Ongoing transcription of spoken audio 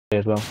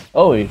as well.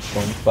 Oh, he's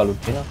going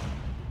Palutena.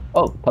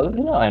 Oh,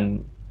 Palutena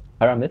and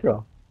Pyra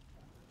Mythra.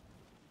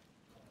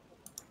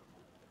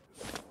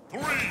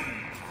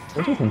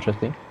 Which is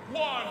interesting.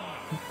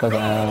 Because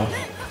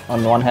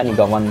on one hand you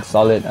got one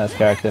solid as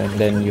character, and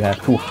then you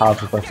have two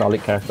halves of a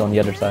solid character on the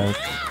other side.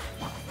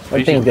 What do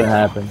you think is gonna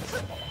happen?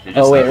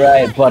 Oh wait,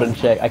 right, button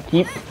check. I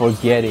keep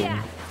forgetting.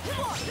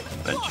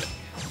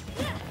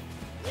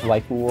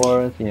 Waifu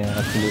Wars, yeah,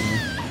 absolutely.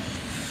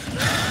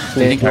 I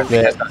think I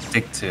have to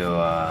stick to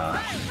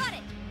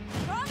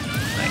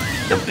like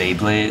the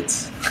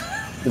Beyblades.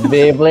 The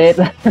Beyblade?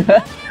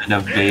 The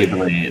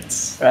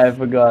Beyblades. I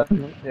forgot.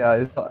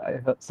 Yeah,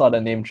 I saw the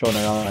name thrown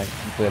around like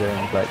on Twitter and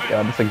it's like,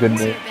 yeah, that's a good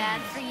name.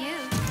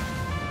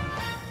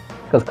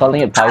 Because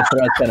calling it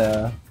Pythra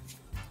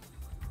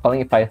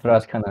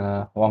is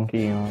kinda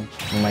wonky, you know.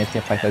 Reminds me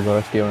of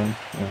Pythagoras theorem,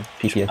 you know,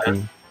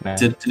 PTSD.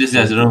 To this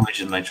day, I don't know which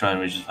is Mythra and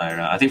which is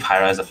Pyra. I think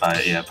Pyra is a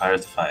fire. Yeah, Pyra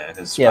is a fire.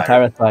 Yeah,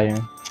 Pyra is fire.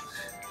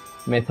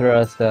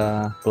 Mythra is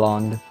the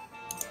blonde.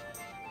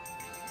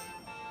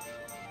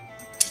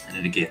 And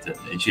indicated.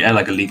 And she add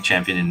like a league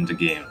champion into the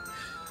game.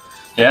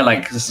 Yeah,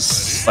 like this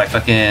is like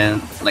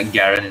fucking like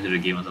Garen into the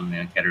game or something,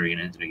 like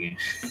Katarina into the game.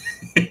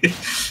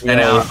 And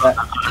I don't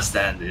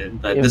understand it,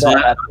 but this one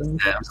I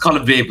understand. I'm just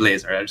calling them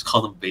Beyblades, alright? I just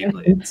call them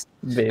Beyblades.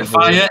 The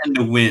fire and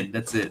the wind.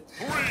 That's it.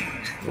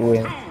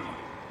 Wind.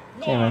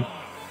 Yeah, man.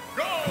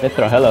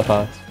 Mythra hella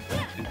fast.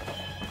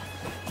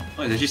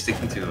 Oh, he's actually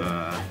sticking to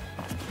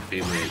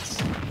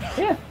Beyblades.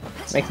 Yeah,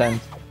 makes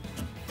sense.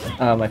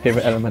 My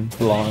favorite element,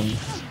 blonde.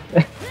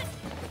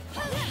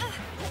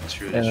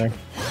 True.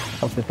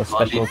 Comes with a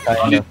special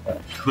kind of.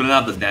 Pulling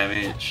out the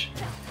damage.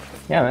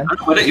 Yeah, man. I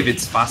don't know whether if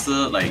it's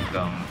faster, like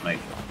the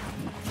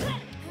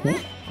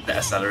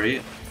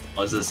accelerate,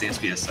 or is it the same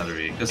speed as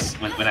accelerate? Because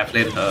when I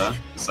played her,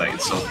 it's like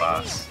it's so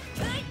fast.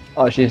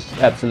 Oh, she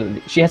has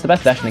the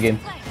best dash in the game.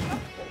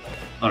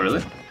 Oh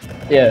really?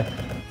 Yeah.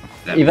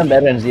 Even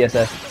better than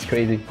ZSS. It's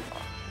crazy.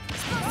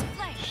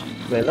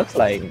 But it looks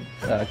like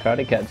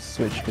karateCat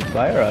switched to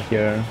Pyra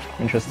here,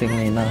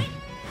 interestingly enough.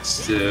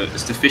 It's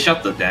to fish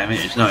out the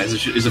damage. No,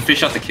 it's a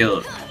fish out the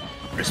kill.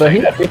 So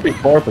he's at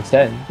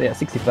 54%. Yeah,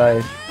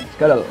 65. It's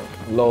got a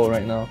low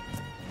right now.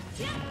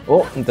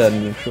 Oh, the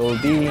neutral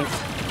B.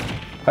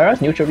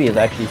 Pyra's neutral B is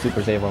actually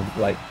super safe,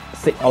 like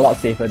a lot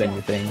safer than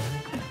you think.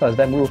 Because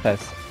that move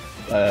has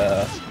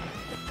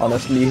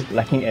honestly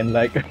lacking in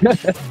like.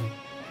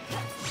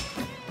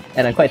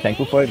 And I'm quite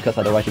thankful for it because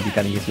otherwise it'd be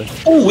kind of useless.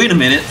 Oh, wait a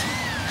minute!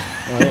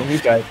 Alright, he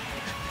tried.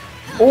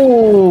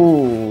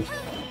 Oh!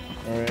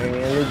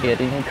 Really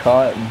getting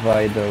caught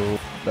by the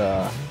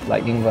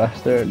lightning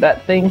blaster.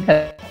 That thing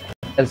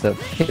has a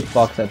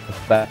hitbox at the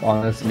back,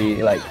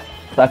 honestly. Like,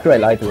 Sakurai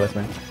lied to us,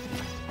 man.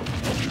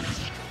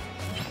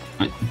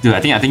 Dude, I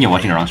think you're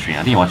watching the wrong stream.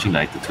 I think you're watching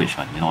like the Twitch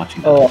one. You're not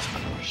watching the Oh,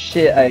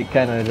 shit, I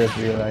kinda just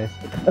realized.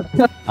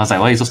 I was like,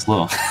 why are you so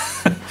slow?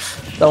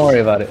 Don't worry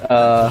about it.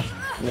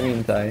 In the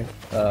meantime,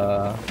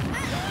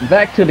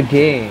 back to the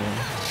game.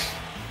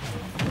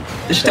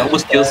 This shit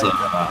almost kills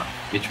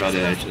Mythra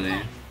there, actually.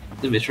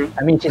 Is it Mythra?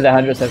 I mean, she's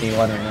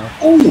 171 right now.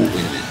 Oh, wait a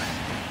minute.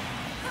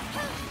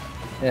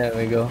 There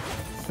we go.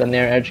 The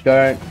near edge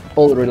guard,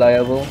 old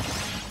reliable.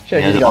 Sure,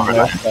 Yeah, she's got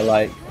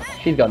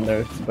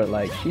nerfs, but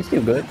like, she's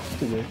still good.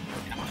 Still good.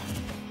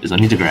 It's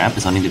only the grab.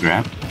 It's only the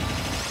grab.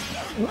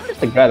 Not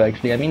just the grab,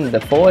 actually. I mean,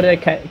 the forward air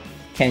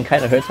can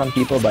kind of hurt some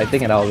people, but I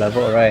think at our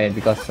level, right?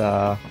 Because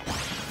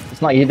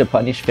it's not easy to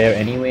punish fair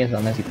anyways,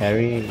 unless you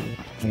parry.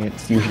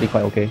 It's usually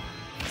quite okay.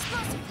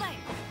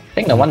 I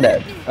think the one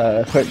that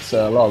hurts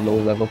a lot of low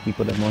level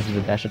people the most is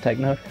the dash attack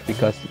nerf,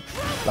 because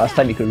last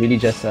time you could really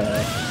just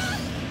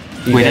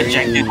wait a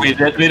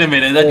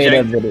minute,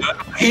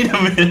 Wait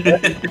a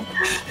minute.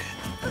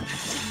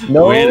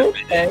 No,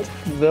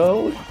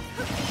 no.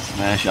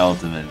 Smash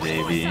ultimate,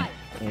 baby.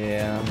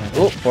 Yeah, man.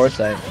 Oh,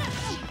 foresight.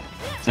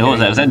 So what was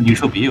that? Was that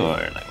neutral B or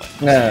like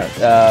what?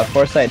 No,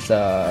 foresight's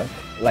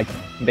like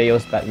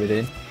Bayo's back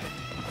within.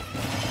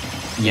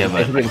 Yeah,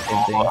 but basically the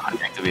same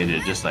thing. Activate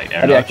it, just like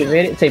air How do you dodge.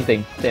 activate it? Same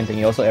thing. Same thing.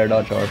 You also air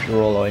dodge or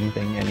roll or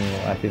anything, and you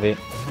will activate.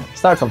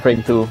 Start from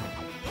frame 2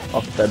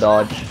 of the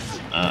dodge.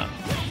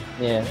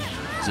 Yeah.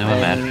 Doesn't even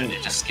matter.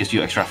 It just gives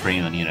you extra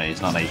frame on it, right?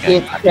 It's not like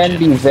It can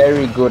be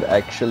very good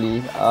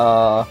actually.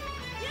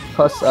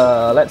 Cause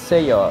let's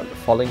say you're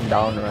falling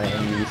down, right,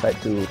 and you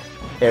decide to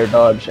air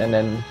dodge, and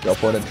then your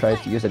opponent tries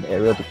to use an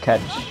aerial to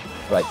catch,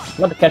 like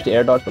not to catch the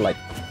air dodge, but like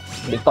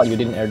they thought you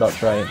didn't air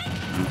dodge, right?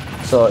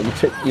 So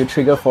you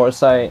trigger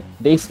foresight.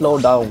 They slow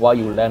down while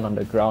you land on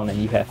the ground, and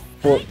you have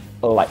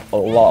like a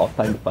lot of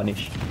time to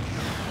punish.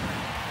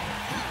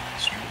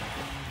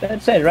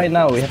 That said, right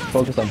now we have to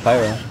focus on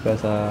Pyra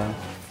because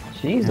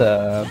she's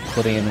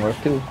putting in work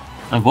too.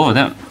 And both of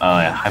them,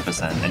 yeah, high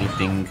percent.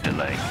 Anything could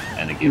like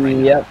end the game right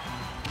now. Yep.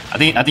 I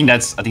think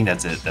that's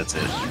it. That's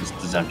it.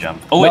 Just the jump.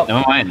 Oh wait, Nope.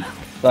 never mind.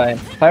 Fine.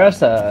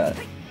 Pyra's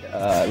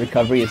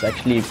recovery is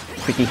actually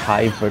pretty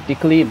high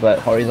vertically, but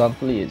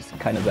horizontally is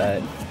kind of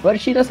bad. But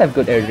she does have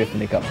good air drift to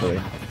make up for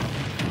it.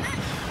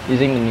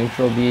 Using the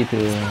neutral B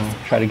to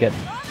try to get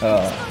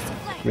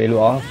Raelu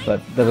off,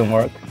 but doesn't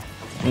work.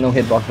 no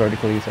hitbox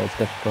vertically, so it's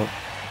difficult.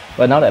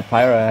 But now that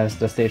Pyra has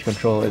the stage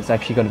control, it's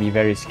actually going to be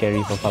very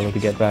scary for Palu to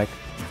get back.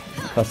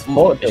 Because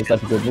forward is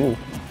such a good move.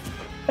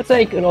 Let's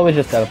say you can always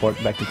just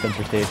teleport back to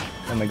center stage.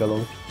 Oh my god,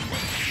 lol.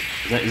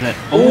 Is that?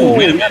 Oh,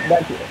 wait a minute.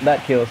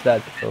 That kills.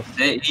 That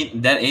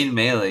ain't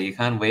melee. You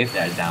can't wave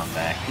that down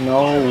back.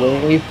 No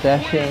wave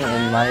dashing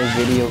in my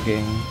video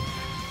game.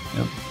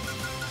 Yep.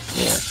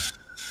 Yeah.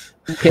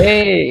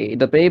 Okay,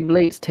 the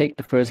Beyblades take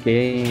the first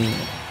game.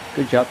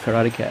 Good job,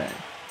 karateCat.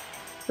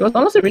 It was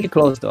honestly really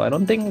close though. I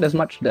don't think there's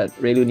much that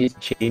Raelu needs to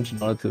change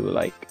in order to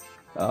like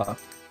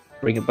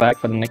bring it back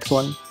for the next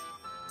one.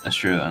 That's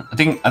true. I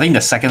think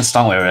the second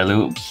song where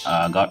Raelu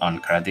got on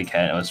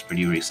karateCat was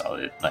really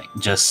solid. Like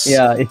just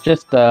it's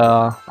just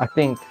I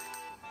think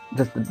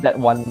just that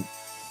one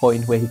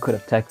point where he could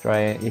have teched,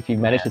 right? If he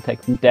managed to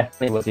tech, he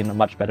definitely was in a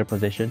much better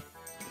position.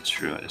 It's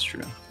true. It's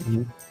true.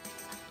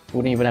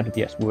 Wouldn't even have to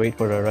guess. Wait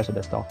for the rest of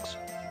the stocks.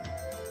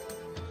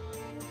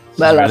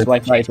 That last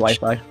Wi-Fi is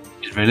Wi-Fi.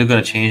 He's really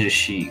gonna change the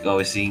sheet.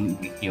 Always seeing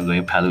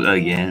going Palutena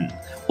again,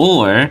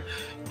 or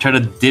try to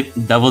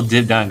double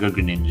dip down and go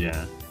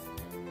Greninja.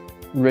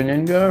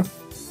 Greninja?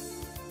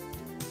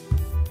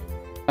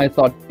 I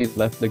thought he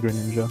left the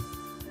Greninja.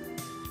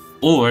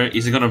 Or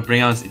is he gonna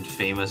bring out his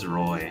infamous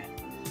Roy?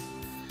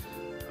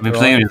 I've been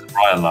playing with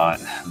Roy a lot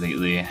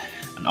lately,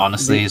 and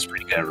honestly, he's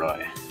pretty good at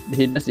Roy. Did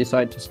he just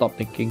decide to stop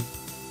thinking?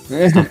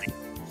 No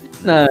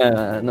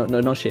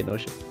shit.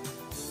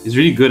 He's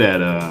really good at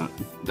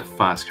the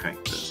fast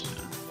characters.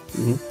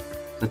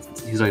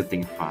 He's like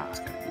thinking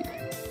fast.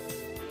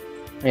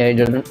 Yeah,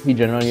 he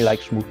generally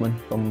likes movement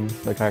from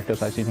the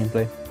characters I've seen him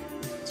play.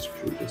 That's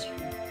true.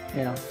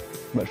 Yeah,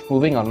 but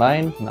moving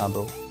online, nah,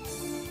 bro.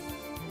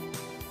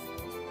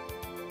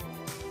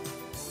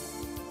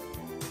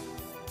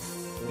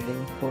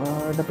 Waiting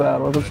for the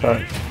battle to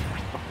start.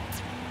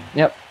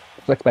 Yep,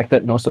 as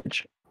expected, no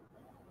switch.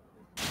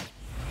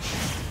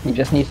 He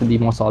just needs to be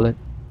more solid.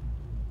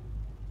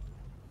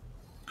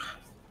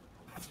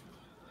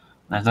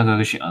 I thought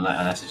Gokushi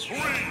unless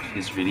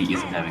he's really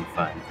isn't having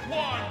fun.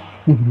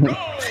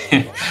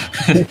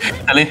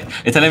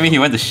 It's telling me he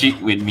went to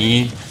shit with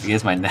me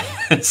against my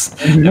nets.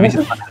 That means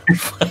he's not having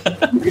fun.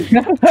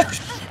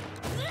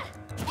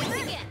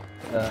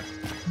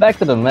 Back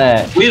to the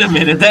match. Wait a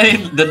minute,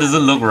 that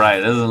doesn't look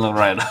right. That doesn't look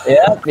right.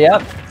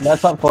 Yep.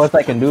 That's what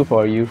Foresight can do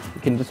for you. You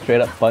can just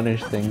straight up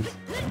punish things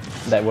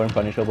that weren't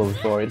punishable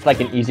before. It's like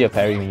an easier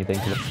parry when you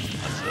think of it.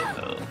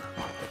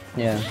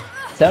 Yeah.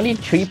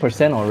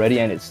 73% already,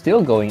 and it's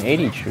still going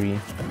 83.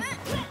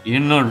 You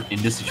know,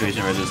 in this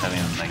situation, Raelu's having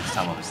like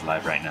time of his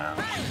life right now.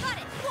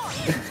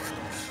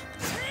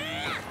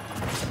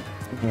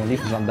 At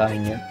least he's not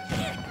dying yet.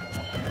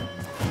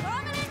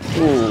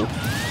 Ooh.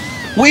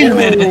 Wait a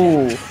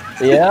minute!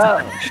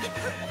 Yeah.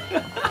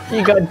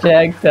 He got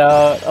jacked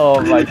out. Oh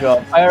my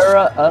god.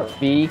 Pyra up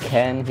B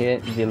can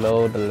hit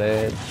below the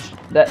ledge.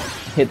 That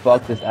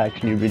hitbox is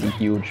actually really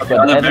huge,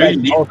 but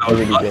that's also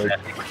really big.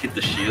 Hit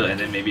the shield and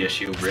then maybe a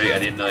shield break. I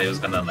didn't know it was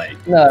gonna like.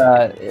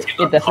 No, it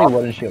definitely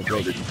wouldn't shield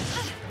break.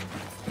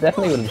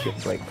 Definitely wouldn't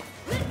shield break,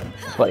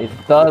 but it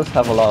does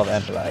have a lot of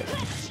anti-lag.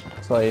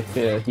 So if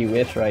he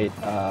wished, right,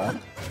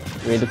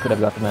 Raelu could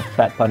have gotten a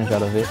fat punch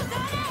out of it.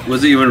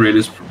 Was it even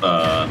Raelu's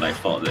like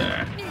fault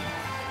there?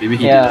 Maybe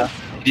he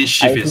did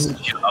shift his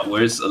shield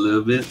upwards a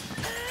little bit.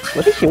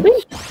 Was he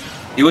shielding?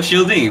 He was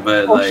shielding,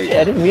 but like shit,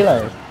 I didn't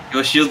realize. He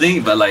was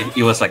shielding, but like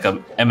it was like a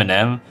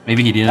M&M.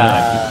 Maybe he didn't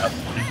like.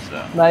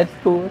 So. No, it's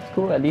cool. It's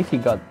cool. At least he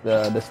got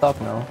the stock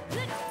now.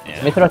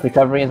 Yeah. Mythra's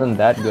recovery isn't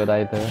that good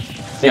either.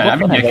 I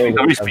mean, their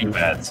recovery is pretty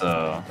bad.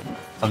 So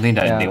something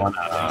that they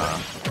wanna.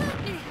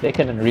 They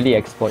can really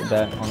exploit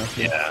that,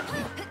 honestly. Yeah.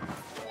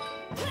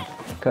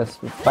 Because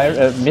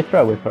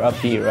Mythra with her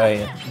up B,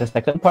 right? The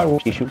second part where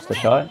she shoots the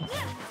shot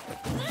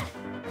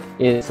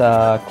is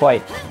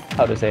quite,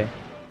 how to say,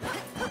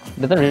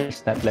 doesn't really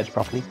snap ledge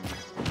properly.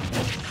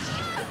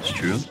 It's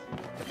true.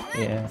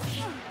 Yeah.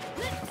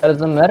 It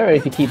doesn't matter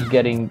if he keeps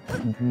getting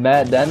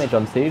mad damage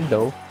on stage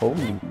though.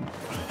 Holy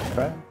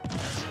crap.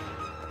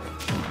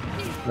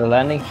 The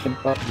landing should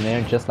up in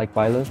there just like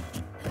Pyra.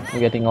 We're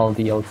getting all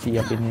DLC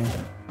up in here.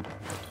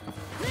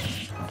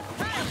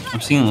 I'm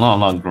seeing a lot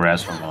of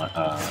grass from out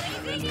of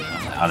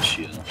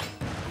shield.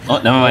 Oh,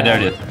 never mind, there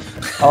it is.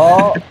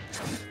 Oh,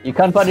 you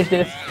can't punish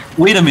this.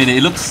 Wait a minute,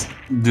 it looks.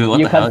 Dude,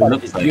 what the hell? It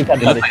looks like. You can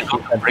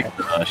break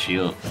the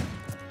shield.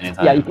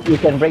 Anytime. Yeah, you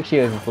can break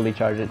shield if you fully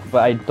charge it,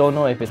 but I don't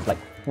know if it's like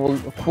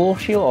full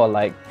shield or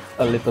like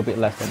a little bit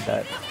less than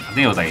that. I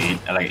think it was like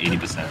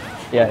 80%.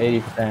 Yeah,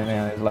 80%.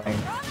 Yeah, it's like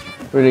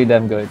really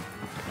damn good.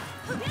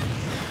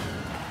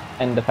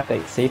 And the fact that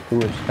it's safe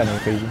too is kind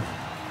of crazy.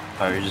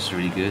 Pyra is just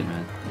really good,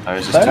 man. Pyra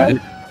is just too good.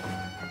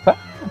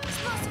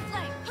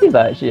 She's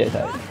alright. She is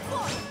alright.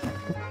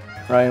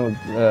 Ryan would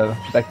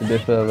back to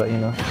differ, but you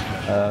know,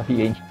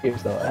 he ain't here,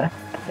 so.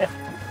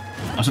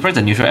 I'm surprised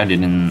the neutral ad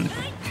didn't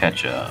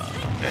catch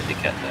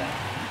karateCat there.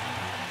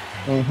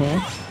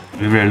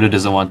 Maybe Raelu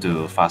doesn't want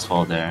to fast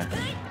fall there.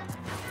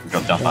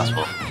 Drop down fast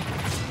fall.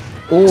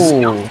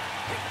 Ooh.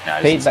 Nah,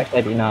 Fade back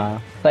at nah.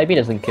 Side B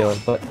doesn't kill,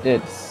 but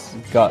it's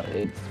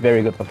it's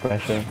very good for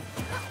pressure.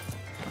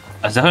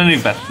 It's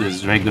definitely better.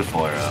 It's very good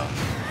for.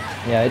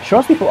 Yeah, it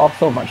throws people off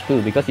so much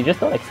too because you just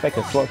don't expect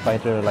a sword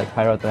fighter like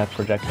Pyra to have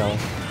projectiles.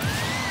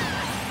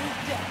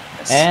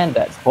 Yes. And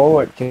that's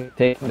forward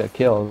taking the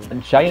kill. The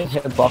giant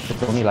hitbox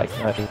is only like,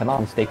 if I'm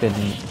not mistaken,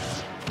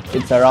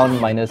 it's around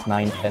minus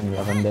 9, 10,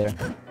 11 there.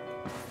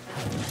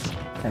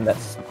 And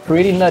that's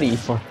pretty nutty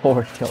for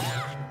forward tilt.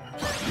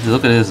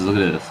 Look at this, look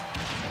at this.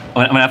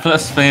 When I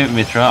first played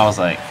Mythra, I was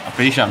like, I'm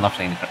pretty sure I'm not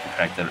playing the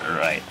character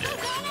right.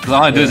 Because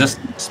all I do is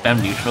just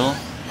spam neutral,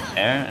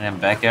 air, and then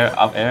back air,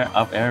 up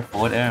air,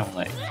 forward air. I'm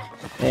like,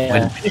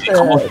 Yeah, it's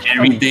almost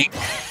everything.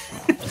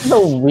 It's a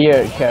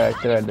weird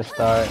character at the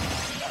start.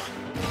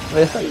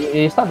 But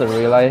you start to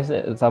realize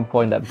at some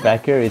point that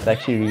back air is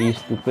actually really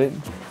stupid.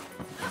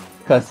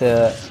 Because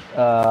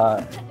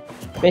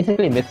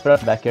basically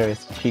Mythra's back air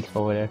is cheeks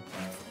forward air.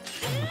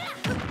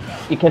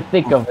 You can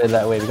think of it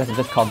that way because it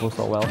just combos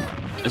so well.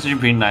 It's actually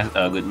pretty nice,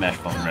 good match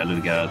from Raelu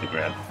to get out of the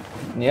grab.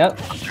 Yep.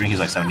 Considering he's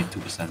like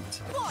 72%.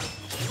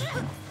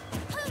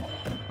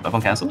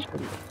 Weapon cancel?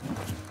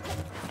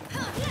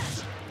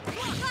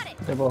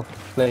 They're both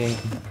playing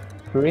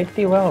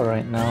pretty well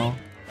right now.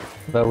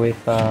 But with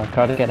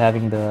karateCat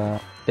having the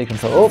stage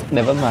control. Oh,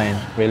 never mind.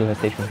 Raelu has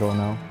stage control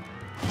now.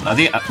 I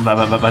think, but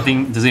I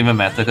think it doesn't even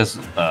matter because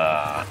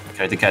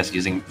karateCat is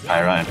using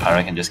Pyra and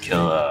Pyra can just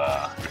kill.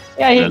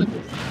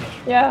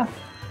 Yeah.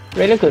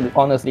 Raelu could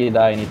honestly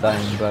die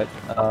anytime, but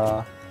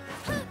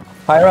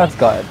Pyra's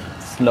got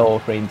slow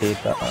frame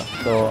data,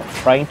 so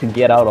trying to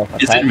get out of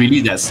attack. Is it really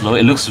that slow?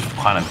 It looks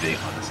kind of big,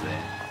 honestly.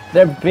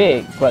 They're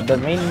big, but the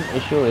main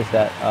issue is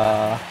that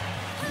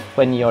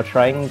when you're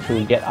trying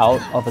to get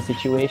out of a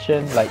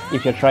situation, like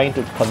if you're trying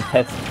to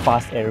contest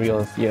fast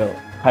aerials,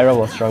 Pyra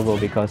will struggle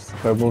because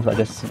her moves are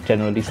just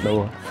generally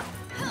slower.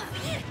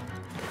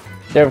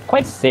 They're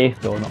quite safe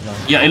though, not wrong.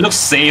 Yeah, it looks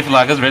safe,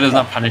 like, because Raelu's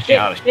not punishing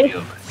out of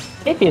shield.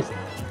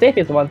 Safe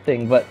is one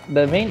thing, but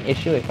the main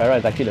issue with Pyra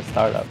is actually the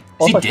startup.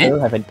 Also, she doesn't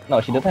have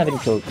any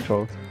kill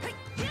controls.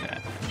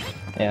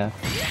 Yeah.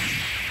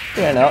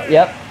 You know,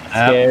 yep.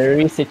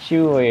 Scary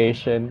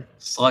situation.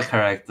 Sword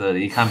character,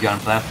 you can't be on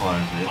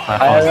platforms.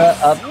 Pyra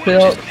up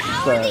tilt.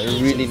 It's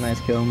a really nice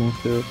kill move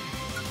too.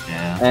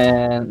 Yeah.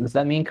 And does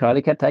that mean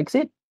karateCat takes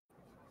it?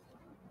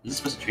 Is this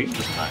supposed to treat?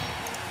 That's fine.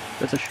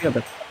 That's a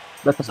 3,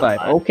 that's a 5.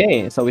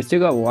 Okay, so we still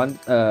got one.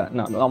 No,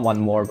 not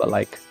one more, but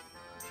like.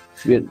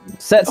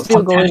 Set's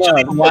still going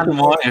on. One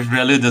more if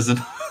Raelu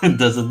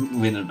doesn't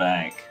win it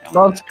back.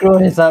 Don't screw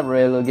this up,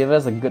 Raelu. Give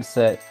us a good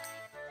set.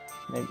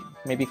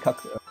 Maybe cut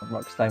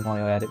Rock's time while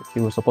you're at it. He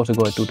was supposed to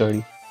go at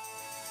 2:30.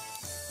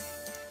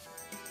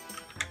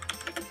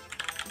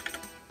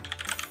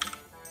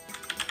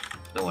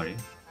 Don't worry.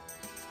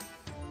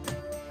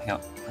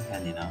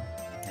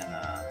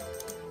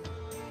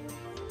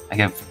 I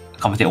can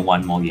commentate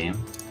one more game.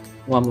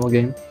 One more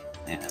game.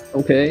 Yeah.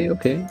 Okay.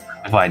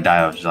 Before I die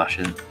of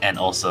exhaustion, and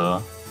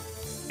also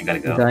I gotta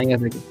go. Dying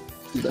as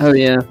oh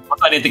yeah.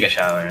 Also, I need to take a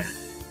shower.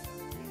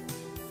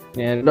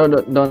 Yeah.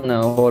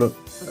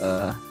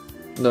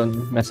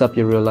 Don't mess up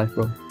your real life,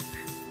 bro.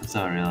 That's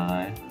not real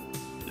life.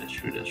 That's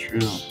true.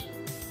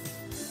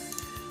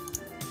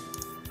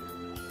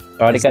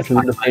 karateCat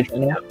through the stage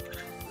right now.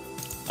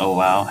 Oh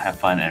wow! Have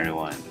fun,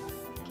 everyone.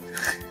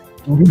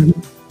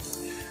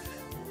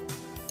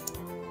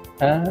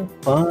 Have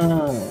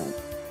fun.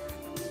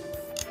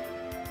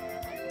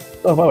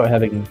 So far, we're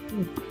having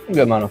a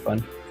good amount of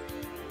fun.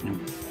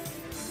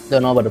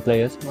 Don't know about the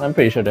players. I'm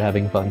pretty sure they're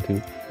having fun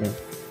too. Yeah.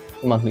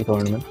 Monthly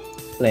tournament.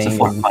 Playing it's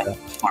a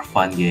for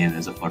fun game.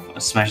 It's a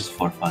Smash is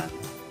for fun.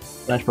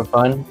 Smash for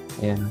fun?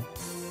 Yeah.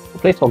 It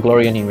plays for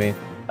glory anyway.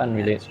 Can't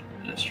relate.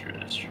 That's true.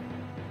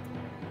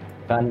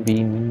 Can't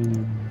be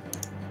me.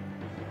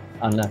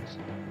 Unless.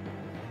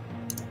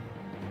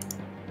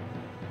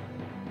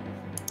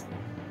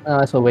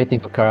 So waiting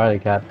for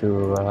karateCat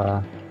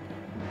to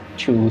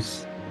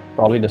choose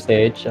probably the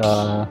stage.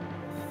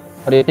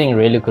 What do you think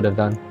Raelu could have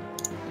done?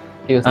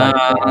 He was like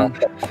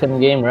second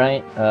game,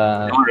 right?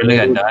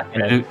 Raelu got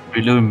done.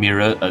 Raelu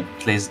mirror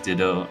plays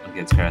Ditto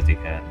against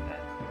karateCat.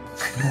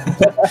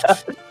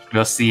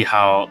 We'll see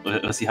how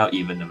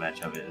even the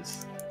matchup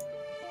is.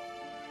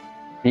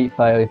 Beat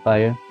fire with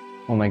fire.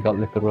 Oh my god,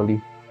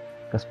 literally.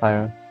 Because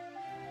Pyra.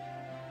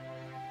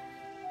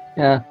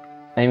 Yeah,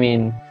 I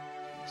mean,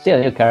 still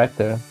a new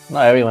character.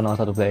 Not everyone knows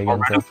how to play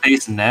against Raelu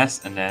plays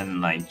Ness and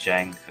then like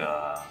jank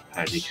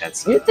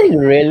karateCat's. You think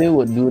Raelu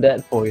would do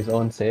that for his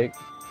own sake?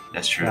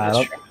 That's true.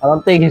 I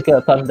don't think he's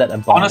gonna touch that.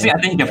 Honestly, I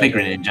think he can play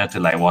Greninja to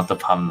like water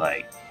pump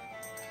like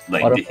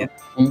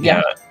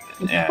yeah.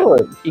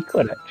 He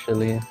could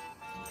actually.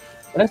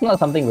 But that's not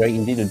something very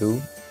easy to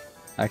do.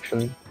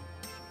 Actually,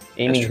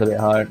 aiming is a bit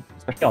hard,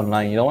 especially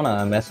online. You don't want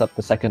to mess up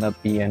the second up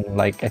B and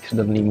like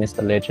accidentally miss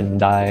the ledge and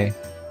die.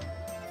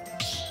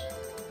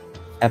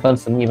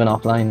 Happens to me even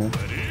offline.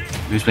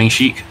 Who's playing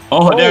Sheik?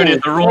 Oh, there it is,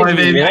 the Roy,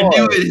 baby! I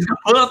knew it! He's gonna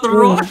pull out the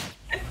Roy!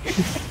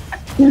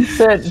 He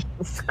said,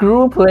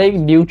 screw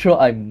playing neutral,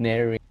 I'm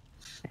narrating.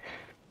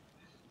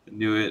 I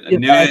knew it.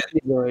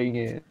 Doing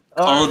it.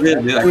 Called it,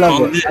 I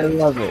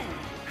love it.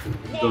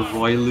 The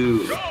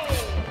Raelu.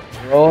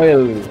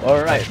 Royal.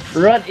 Alright.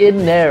 Run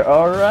in there.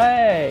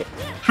 Alright.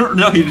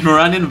 No, he's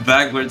running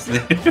backwards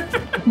there.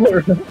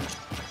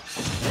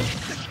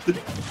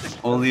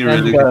 Only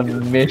Raelu That's a can do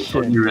it.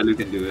 mission. Only Raelu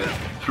can do it.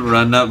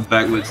 Run up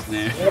backwards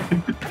there.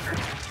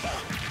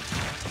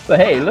 But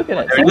hey, look at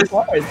it. There it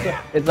So far,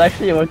 it's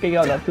actually working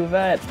out not too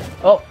bad.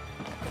 Oh.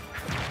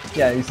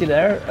 Yeah, you see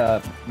there?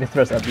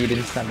 Mythra's ability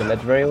didn't stand the ledge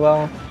very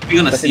well. We're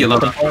gonna But see a in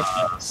lot the of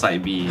support-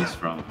 side Bs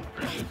from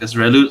Raelu. Because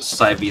Raelu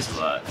side Bs a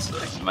lot, so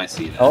you might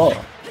see that. Oh,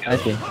 I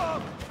see.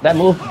 That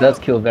move does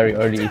kill very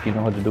early if you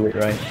know how to do it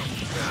right.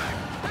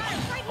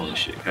 Holy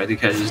shit,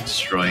 karateCat is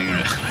destroying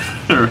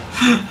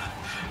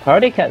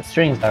karateCat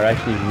strings are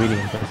actually really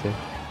impressive.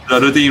 I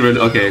don't think really.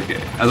 Okay.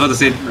 I was about to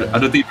say, I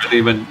don't think really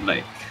even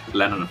like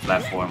land on a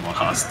platform or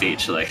on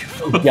stage. Like,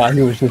 Yeah,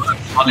 he was just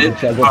on it.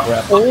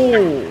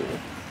 Oh,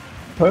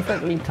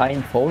 perfectly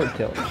timed forward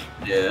tilt.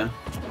 Yeah.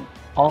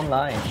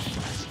 Online.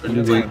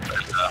 Really going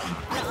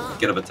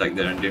get up attack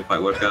there and didn't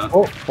quite work out.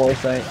 Oh,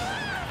 foresight.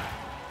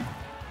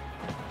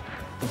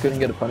 He couldn't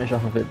get a punish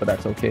off of it, but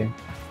that's okay.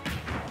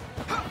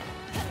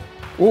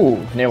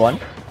 Ooh, near one.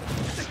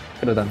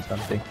 Could have done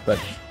something, but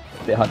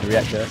a bit hard to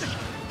react there.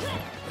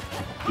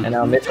 And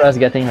now Mythra's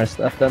getting her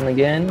stuff done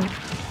again.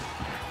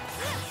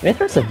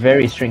 Mythra's a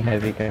very string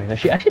heavy character.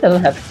 She actually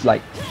doesn't have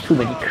like too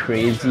many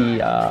crazy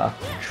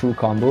true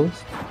combos.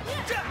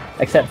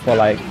 Except for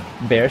like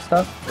bear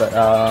stuff, but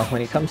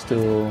when it comes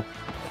to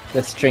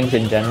the strings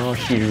in general,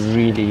 she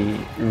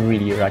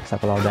really racks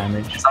up a lot of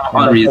damage. For some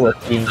odd reason,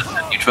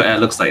 the neutral air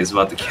looks like it's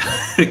about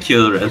to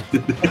kill Red.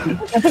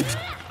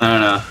 I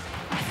don't know.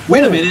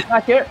 Wait a minute!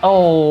 Back here?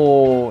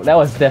 Oh, that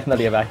was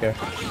definitely a back air.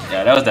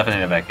 Yeah, that was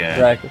definitely a back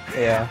air.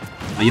 Yeah.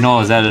 But you know what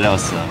was that? That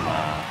was some...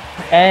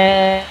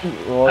 And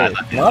Roy,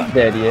 not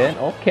dead yet.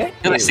 Okay.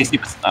 like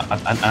 60%. I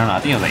don't know. I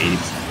think it was like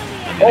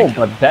 80%. Oh,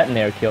 but that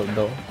nair killed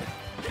though.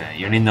 Yeah,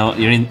 you already know.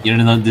 You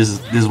already know. This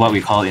is what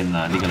we call in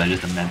League of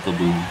Legends the mental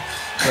boom.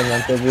 The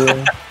mental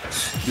boom.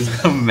 This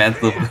is a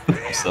mental boom.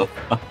 So.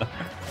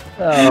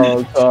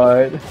 Oh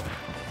god.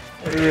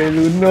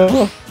 Raelu,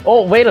 no.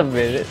 Oh, wait a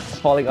minute.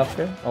 Falling up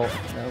there? Oh,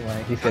 never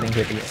mind. He's getting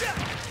hit again.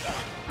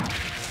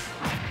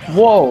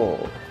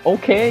 Whoa.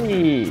 Okay.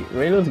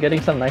 Raelu's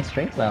getting some nice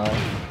strength now.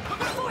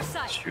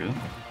 That's true.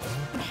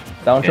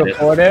 Down to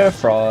 4 there,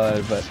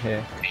 fraud, but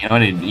hey. You know what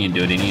they need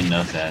to do? They need to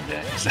nerf that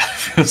there. It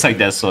feels like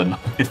that's so annoying.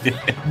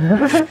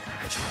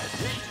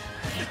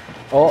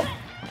 Oh.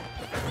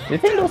 Do you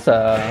think those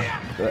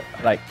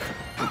like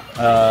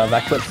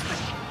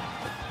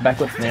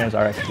backwards snares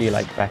are actually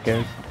like back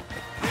airs?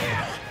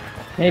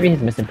 Maybe he's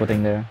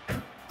misinputting there.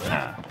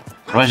 Nah.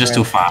 Roy's just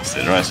too fast.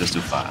 Roy's just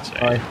too fast,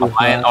 right?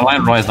 Fast.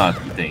 Online Roy's not a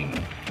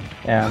thing.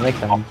 Yeah, makes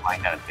sense.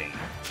 Offline kind of thing.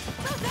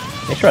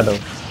 Mythra though.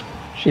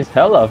 She's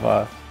hella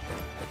fast.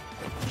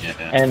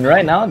 Yeah. And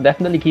right now,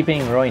 definitely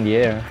keeping Roy in the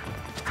air.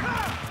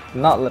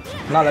 Not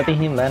letting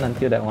him land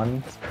until that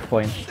one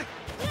point.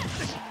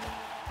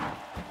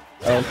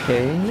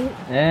 Okay,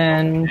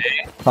 and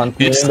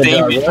continuing It's the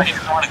staying dodge. he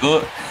doesn't want to go.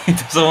 He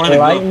doesn't want to go.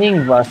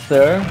 Lightning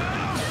Buster,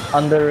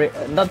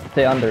 not to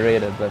say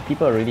underrated, but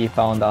people really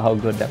found out how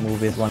good that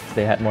move is once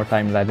they had more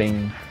time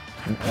labbing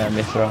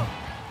Mythra.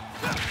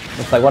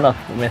 It's like one of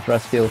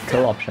Mythra's few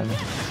kill options.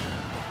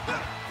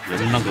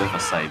 Really not going for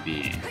side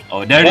B.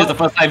 Oh, there it is, the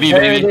first side B, There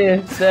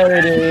baby. There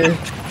it is.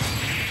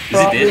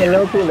 Probably dead? a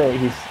little too late.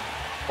 He's...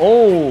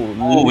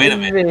 Oh, Wait a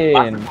minute.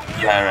 Livin'.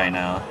 Yeah, right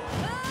now.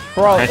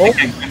 Bro, I think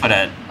I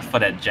go for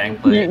that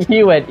jank play.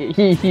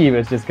 he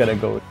was just gonna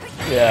go.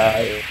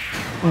 Yeah,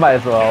 might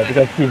as well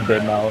because he's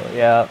dead now.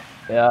 Yeah,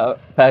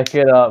 pack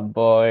it up,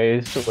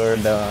 boys. We're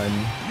done.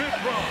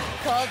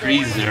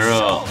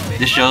 3-0.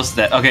 This shows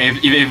that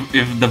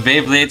if the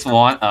Beyblades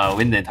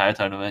win the entire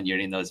tournament, you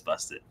already know it's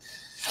busted.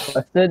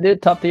 What's the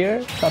dude? Top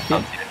tier? Top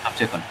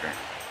tier confirmed.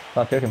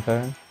 Top tier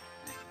confirmed.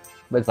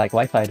 But it's like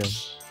Wi-Fi though.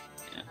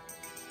 Yeah.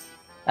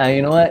 And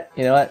you know what?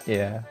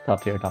 Yeah,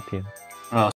 top tier. Oh,